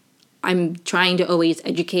 I'm trying to always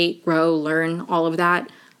educate, grow, learn, all of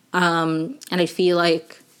that. And I feel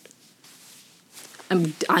like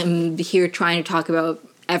I'm here trying to talk about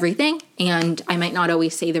everything, and I might not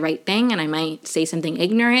always say the right thing, and I might say something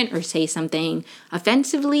ignorant or say something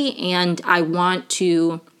offensively, and I want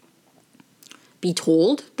to be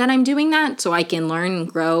told that I'm doing that so I can learn and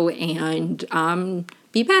grow and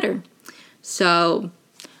be better. So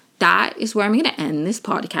that is where I'm going to end this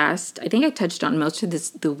podcast. I think I touched on most of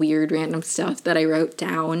the weird random stuff that I wrote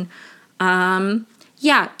down.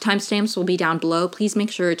 Yeah, timestamps will be down below. Please make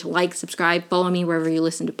sure to like, subscribe, follow me wherever you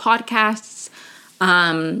listen to podcasts.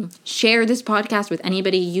 Share this podcast with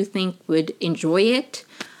anybody you think would enjoy it.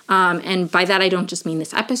 And by that, I don't just mean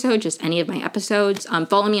this episode, just any of my episodes.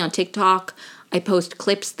 Follow me on TikTok. I post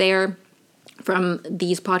clips there from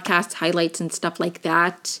these podcasts, highlights and stuff like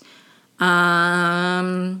that.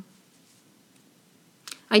 I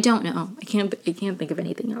don't know. I can't think of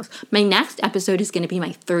anything else. My next episode is going to be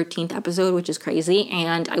my 13th episode, which is crazy.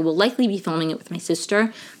 And I will likely be filming it with my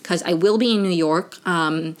sister because I will be in New York.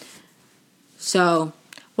 So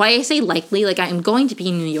why I say likely, like, I'm going to be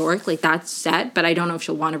in New York, like, that's set, but I don't know if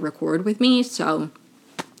she'll want to record with me. So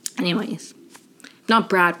anyways, if not,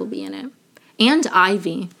 Brad will be in it. And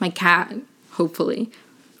Ivy, my cat, hopefully,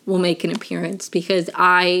 will make an appearance, because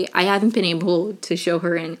I haven't been able to show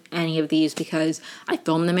her in any of these because I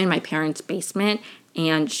filmed them in my parents' basement,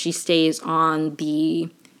 and she stays on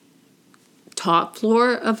the top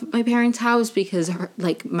floor of my parents' house because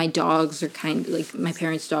my dogs are my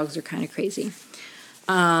parents' dogs are kind of crazy.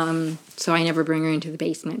 So I never bring her into the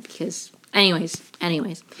basement because anyways,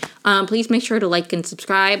 please make sure to like and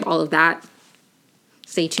subscribe, all of that.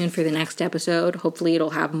 Stay tuned for the next episode. Hopefully it'll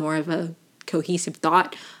have more of a cohesive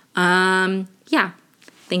thought. Yeah.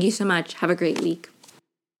 Thank you so much. Have a great week.